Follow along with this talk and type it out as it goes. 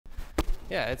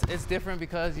Yeah, it's different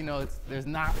because, you know, there's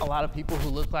not a lot of people who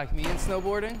look like me in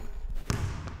snowboarding.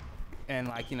 And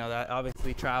like, you know, that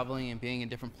obviously traveling and being in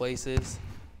different places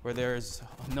where there's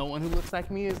no one who looks like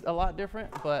me is a lot different.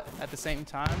 But at the same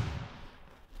time,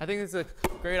 I think it's a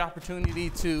great opportunity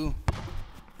to,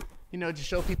 you know, just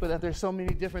show people that there's so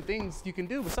many different things you can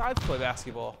do besides play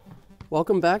basketball.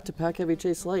 Welcome back to Pack Heavy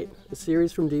Chase Light, a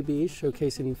series from DB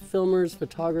showcasing filmers,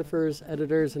 photographers,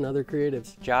 editors, and other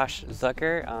creatives. Josh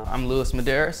Zucker. I'm Luis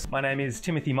Medearis. My name is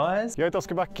Timothy Myers. Jag heter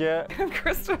Oskar Backe. I'm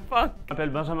Krista Funk. Jag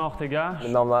m'appelle Benjamin Ortega.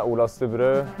 Mitt namn är Ola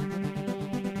Stubberud.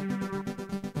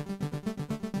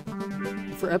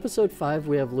 For episode 5,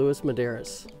 we have Luis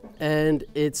Medearis. And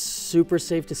it's super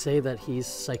safe to say that he's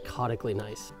psychotically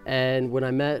nice. And when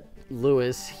I met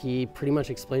Luis, he pretty much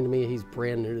explained to me he's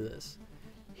brand new to this.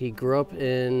 He grew up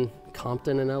in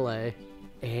Compton in LA,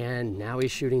 and now he's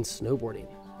shooting snowboarding.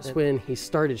 When he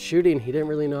started shooting, he didn't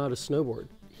really know how to snowboard.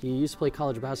 He used to play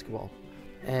college basketball.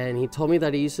 And he told me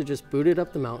that he used to just boot it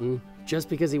up the mountain just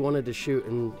because he wanted to shoot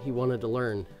and he wanted to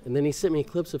learn. And then he sent me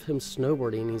clips of him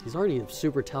snowboarding. He's already a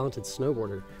super talented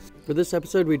snowboarder. For this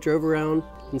episode, we drove around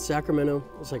in Sacramento.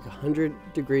 It was like 100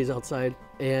 degrees outside,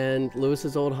 and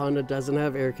Luis's old Honda doesn't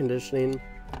have air conditioning.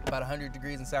 About 100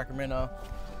 degrees in Sacramento.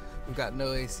 We've got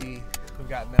no AC, we've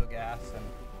got no gas, and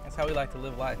that's how we like to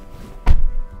live life,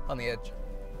 on the edge.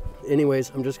 Anyways,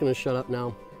 I'm just gonna shut up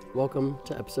now. Welcome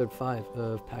to episode 5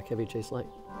 of Pack Heavy Chase Light.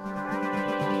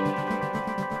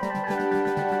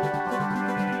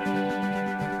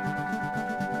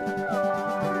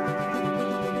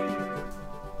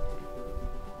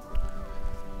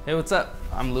 Hey, what's up?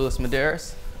 I'm Luis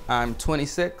Medearis. I'm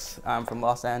 26, I'm from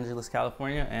Los Angeles,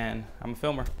 California, and I'm a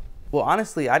filmer. Well,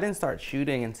 honestly, I didn't start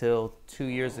shooting until 2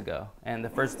 years ago. And the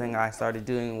first thing I started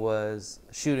doing was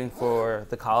shooting for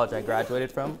the college I graduated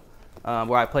from,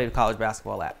 where I played college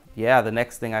basketball at. Yeah, the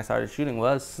next thing I started shooting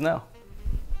was snow.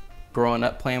 Growing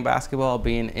up playing basketball,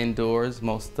 being indoors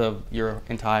most of your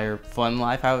entire fun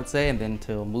life, I would say, and then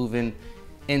to moving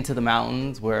into the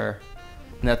mountains where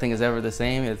nothing is ever the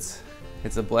same, it's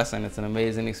a blessing, it's an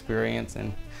amazing experience,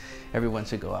 and everyone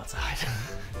should go outside.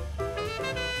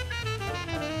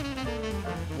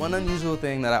 One unusual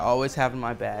thing that I always have in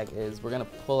my bag is we're gonna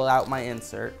pull out my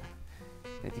insert.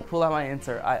 If you pull out my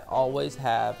insert, I always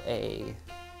have a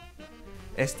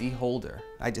SD holder.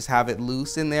 I just have it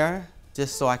loose in there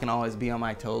just so I can always be on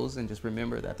my toes and just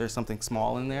remember that there's something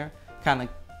small in there. Kind of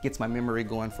gets my memory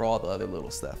going for all the other little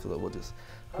stuff. So we'll just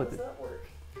put How does that work?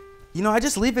 You know, I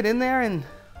just leave it in there, and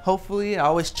hopefully I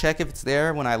always check if it's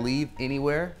there when I leave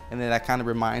anywhere, and then that kind of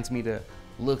reminds me to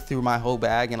look through my whole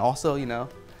bag. And also, you know,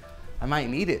 I might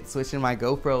need it, switching my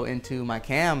GoPro into my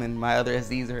cam, and my other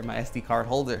SDs are in my SD card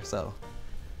holder, so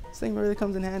this thing really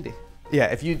comes in handy. Yeah,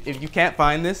 if you can't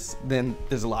find this, then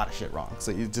there's a lot of shit wrong,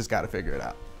 so you just gotta figure it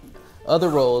out. Other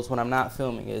roles when I'm not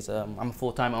filming is I'm a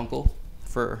full-time uncle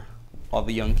for all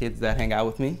the young kids that hang out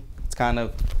with me. It's kind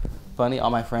of funny, all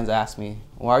my friends ask me,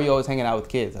 why are you always hanging out with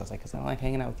kids? I was like, 'cause I don't like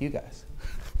hanging out with you guys.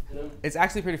 It's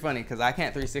actually pretty funny because I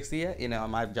can't 360 yet. You know,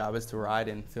 my job is to ride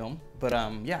and film. But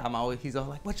yeah, he's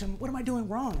always like, what am I doing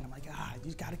wrong? And I'm like, you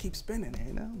just gotta keep spinning,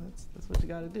 you know? That's what you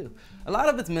gotta do. A lot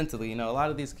of it's mentally, you know, a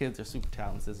lot of these kids are super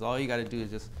talented. So all you gotta do is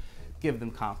just give them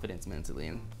confidence mentally,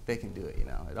 and they can do it, you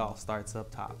know? It all starts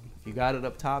up top. If you got it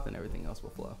up top, then everything else will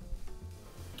flow.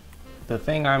 The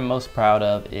thing I'm most proud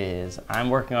of is I'm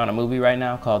working on a movie right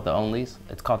now called The Onlys.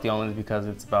 It's called The Onlys because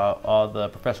it's about all the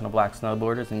professional black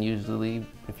snowboarders, and usually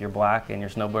if you're black and you're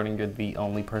snowboarding, you're the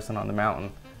only person on the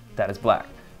mountain that is black.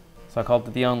 So I called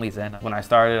it The Onlys, and when I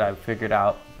started, I figured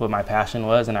out what my passion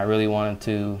was, and I really wanted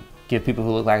to give people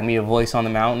who look like me a voice on the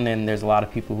mountain, and there's a lot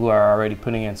of people who are already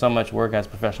putting in so much work as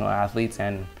professional athletes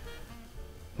and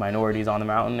minorities on the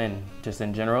mountain and just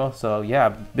in general. So yeah,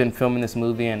 I've been filming this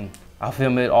movie, and I'll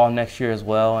film it all next year as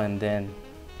well, and then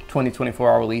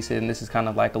 2024 I'll release it, and this is kind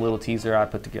of like a little teaser I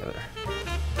put together.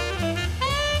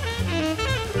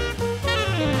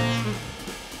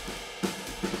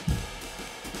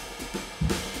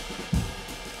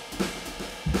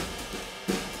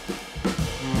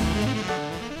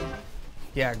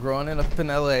 Yeah, growing up in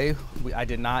LA, I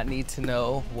did not need to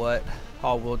know what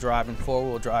all-wheel drive and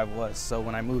four-wheel drive was. So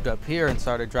when I moved up here and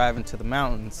started driving to the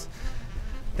mountains,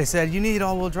 they said, you need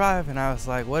all-wheel drive. And I was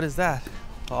like, what is that?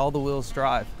 All the wheels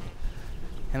drive.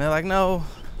 And they're like, no,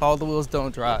 all the wheels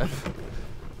don't drive.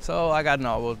 So I got an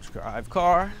all-wheel drive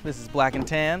car. This is black and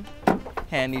tan,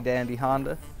 handy dandy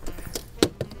Honda.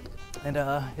 And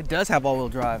it does have all-wheel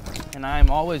drive. And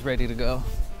I'm always ready to go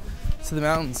to the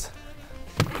mountains.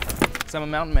 'Cause I'm a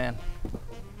mountain man.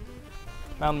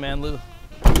 Mountain man Lou.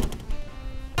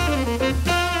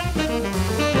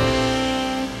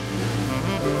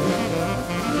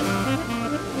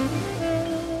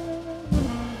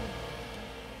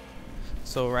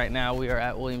 So right now we are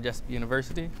at William Jessup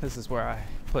University. This is where I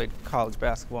played college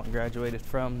basketball and graduated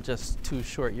from just 2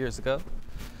 short years ago.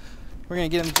 We're gonna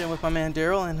get in the gym with my man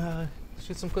Daryl and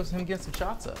shoot some clips of him getting some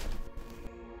shots up.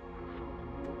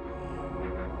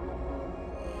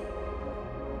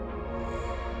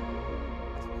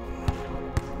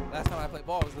 Last time I played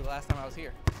ball was the last time I was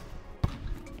here.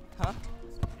 Huh?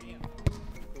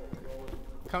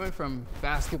 Coming from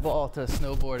basketball to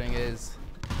snowboarding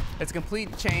it's a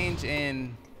complete change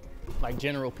in like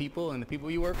general people and the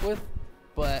people you work with,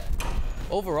 but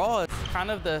overall it's kind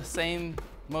of the same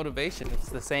motivation. It's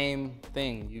the same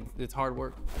thing. It's hard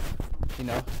work, you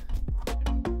know?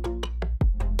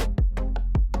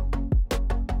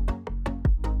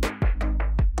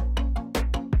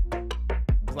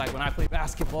 It's like when I played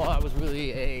basketball, I was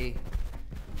really a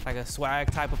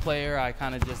swag type of player. I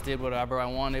kind of just did whatever I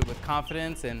wanted with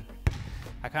confidence, and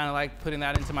I kind of like putting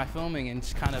that into my filming and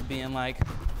just kind of being like,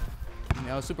 you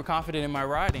know, super confident in my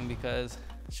riding, because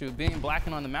shoot, being black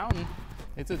and on the mountain,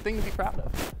 it's a thing to be proud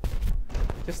of.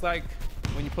 Just like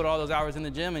when you put all those hours in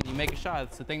the gym and you make a shot,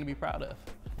 it's a thing to be proud of.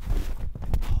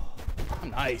 Oh,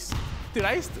 nice. Dude,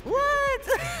 I used to, what?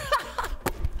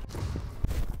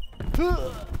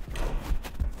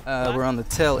 We're on the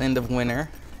tail end of winter,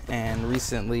 and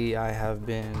recently I have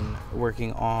been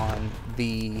working on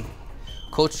the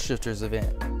Culture Shifters event.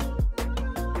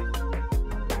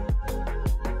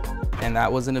 And that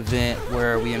was an event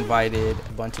where we invited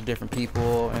a bunch of different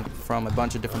people and from a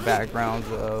bunch of different backgrounds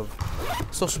of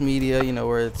social media, you know,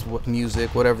 where it's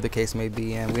music, whatever the case may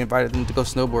be, and we invited them to go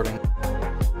snowboarding.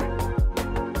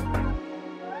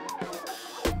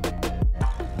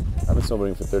 I've been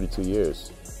snowboarding for 32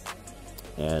 years,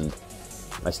 and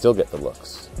I still get the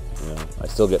looks. You know, I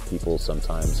still get people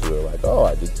sometimes who are like,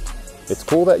 "Oh, it's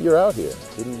cool that you're out here.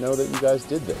 Didn't know that you guys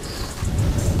did this."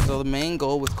 So the main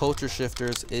goal with Culture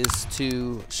Shifters is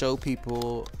to show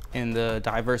people in the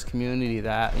diverse community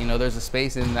that, you know, there's a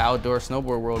space in the outdoor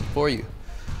snowboard world for you,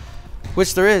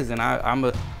 which there is, and I'm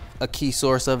a key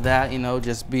source of that, you know,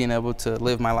 just being able to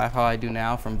live my life how I do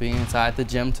now, from being inside the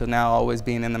gym to now always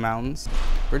being in the mountains.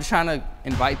 We're just trying to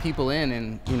invite people in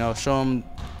and, you know, show them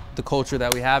the culture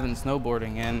that we have in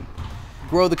snowboarding and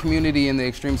grow the community in the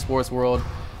extreme sports world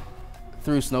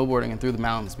through snowboarding and through the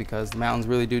mountains, because the mountains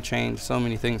really do change so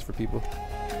many things for people.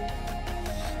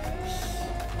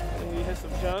 Can we hit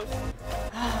some jumps?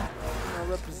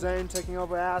 Representing, taking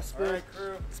over Aspen. All right,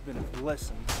 crew. It's been a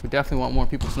blessing. We definitely want more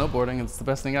people snowboarding. It's the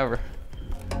best thing ever.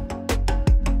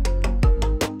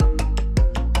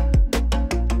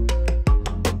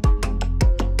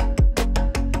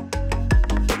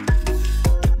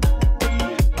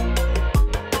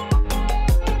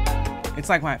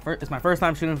 It's my first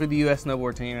time shooting for the US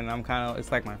snowboard team, and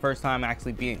it's like my first time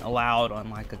actually being allowed on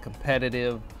like a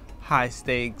competitive, high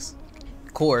stakes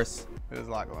course. There's a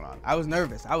lot going on. I was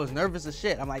nervous as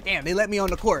shit. I'm like, damn, they let me on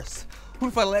the course. Who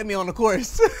the fuck let me on the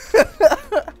course?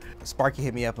 Sparky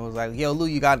hit me up and was like, yo, Lou,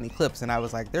 you got any clips? And I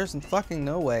was like, there's fucking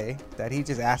no way that he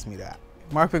just asked me that.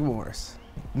 Mark McMorris,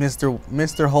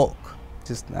 Mr. Hulk.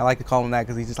 I like to call him that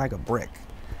because he's just like a brick.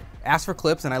 Asked for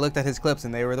clips, and I looked at his clips,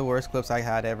 and they were the worst clips I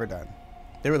had ever done.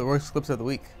 They were the worst clips of the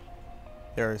week.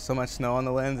 There was so much snow on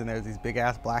the lens, and there's these big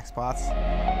ass black spots.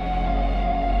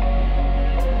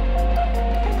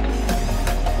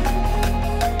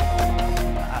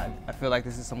 I feel like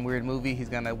this is some weird movie. He's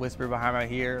gonna whisper behind my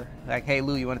ear, like, hey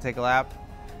Lou, you wanna take a lap?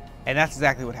 And that's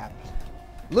exactly what happened.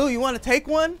 Lou, you wanna take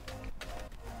one?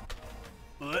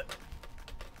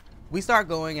 We start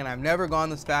going, and I've never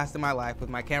gone this fast in my life with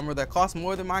my camera that costs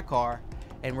more than my car,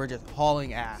 and we're just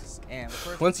hauling ass. And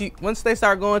once they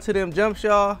start going to them jumps,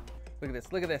 y'all, look at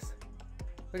this, look at this,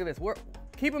 look at this.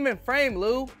 Keep them in frame,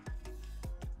 Lou.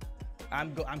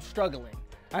 I'm struggling.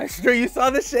 You saw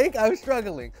the shake? I was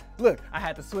struggling. Look, I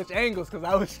had to switch angles because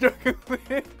I was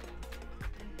struggling.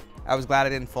 I was glad I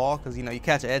didn't fall, because, you know, you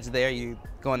catch an edge there, you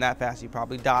going that fast, you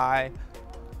probably die,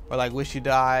 or like wish you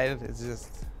died.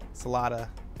 It's a lot of,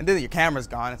 and then your camera's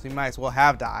gone, so you might as well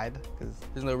have died, because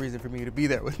there's no reason for me to be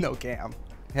there with no cam.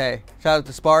 Hey, shout out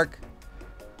to Spark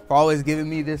for always giving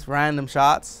me this random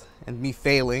shots and me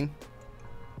failing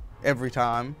every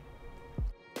time.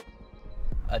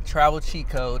 A travel cheat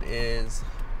code is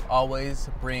always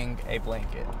bring a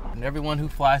blanket. And everyone who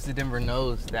flies to Denver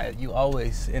knows that you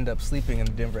always end up sleeping in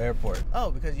the Denver airport. Oh,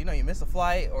 because you know you miss a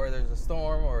flight, or there's a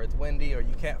storm, or it's windy, or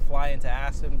you can't fly into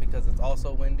Aspen because it's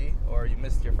also windy, or you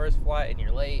missed your first flight and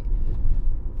you're late.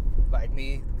 Like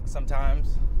me,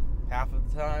 sometimes, half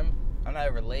of the time. I'm not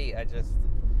ever late,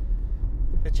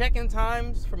 the check-in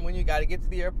times from when you gotta get to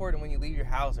the airport and when you leave your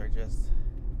house are just,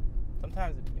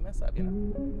 sometimes you mess up, you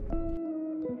know?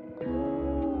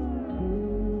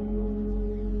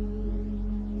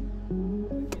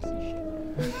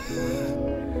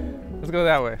 Let's go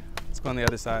that way. Let's go on the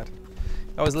other side.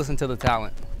 Always listen to the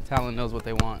talent. Talent knows what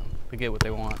they want. They get what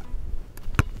they want.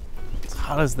 It's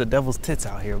hot as the devil's tits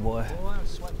out here, boy. Boy, I'm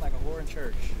sweating like a whore in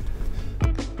church.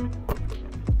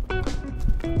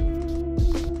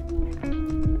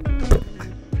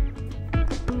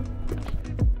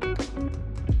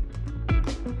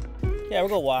 Yeah, we'll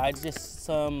go wide. Just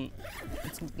some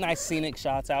nice scenic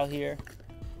shots out here.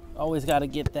 Always got to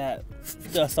get that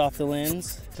dust off the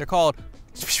lens. They're called.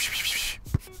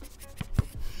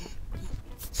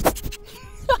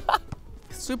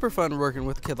 Super fun working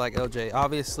with a kid like LJ.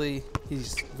 Obviously,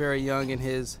 he's very young in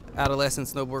his adolescent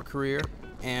snowboard career,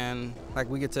 and like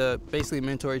we get to basically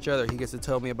mentor each other. He gets to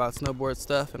tell me about snowboard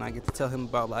stuff, and I get to tell him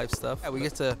about life stuff. Yeah, we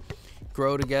get to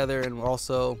grow together, and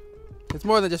also, it's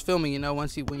more than just filming. You know, when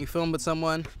you film with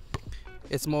someone,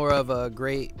 it's more of a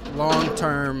great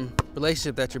long-term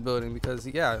relationship that you're building, because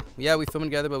yeah, we film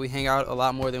together, but we hang out a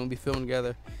lot more than we film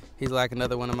together. He's like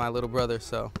another one of my little brothers,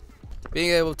 so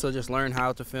being able to just learn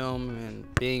how to film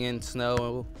and being in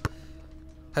snow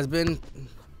has been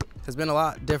a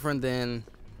lot different than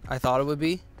I thought it would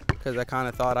be, because I kind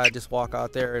of thought I'd just walk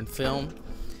out there and film,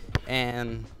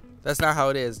 and that's not how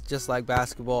it is. Just like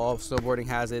basketball, snowboarding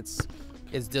has its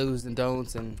do's and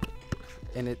don'ts, and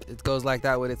it goes like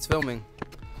that with its filming.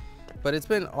 But it's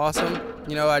been awesome.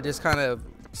 You know, I just kind of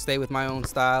stay with my own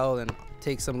style and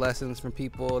take some lessons from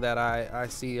people that I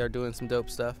see are doing some dope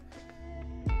stuff.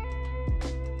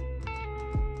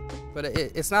 But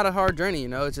it's not a hard journey, you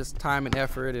know, it's just time and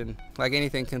effort, and like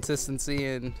anything, consistency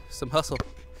and some hustle.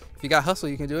 If you got hustle,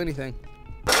 you can do anything.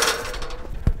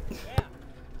 Yeah.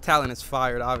 Talent is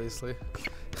fired, obviously.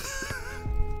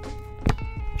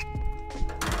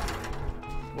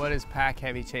 What is pack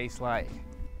heavy chase light?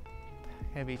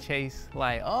 Heavy chase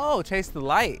light. Oh, chase the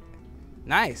light.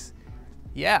 Nice.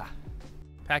 Yeah.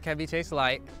 Pack heavy chase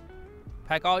light.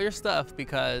 Pack all your stuff,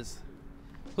 because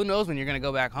who knows when you're gonna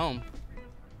go back home.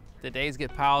 The days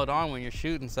get piled on when you're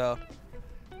shooting, so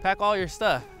pack all your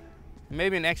stuff.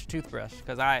 Maybe an extra toothbrush,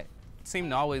 because I seem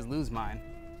to always lose mine.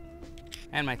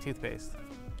 And my toothpaste.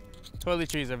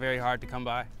 Toiletries are very hard to come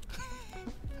by.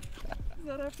 What does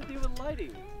that have to do with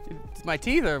lighting? My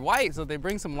teeth are white, so they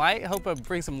bring some light. I hope I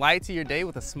bring some light to your day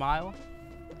with a smile.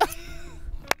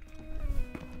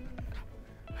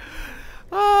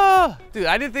 Oh, dude,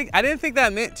 I didn't think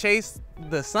that meant chase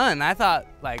the sun. I thought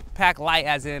like pack light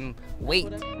as in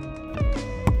weight.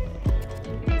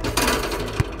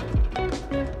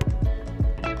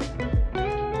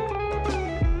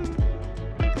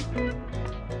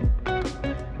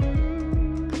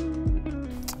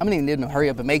 I'm gonna need to hurry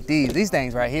up and make these. These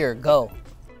things right here, go.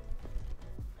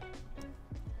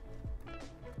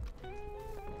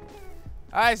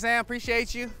 All right, Sam,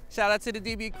 appreciate you. Shout out to the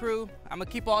DB crew. I'm gonna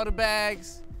keep all the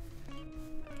bags.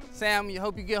 Sam, you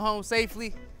hope you get home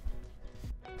safely.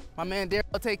 My man Daryl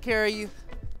will take care of you.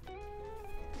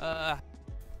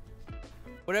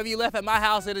 Whatever you left at my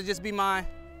house, it'll just be mine.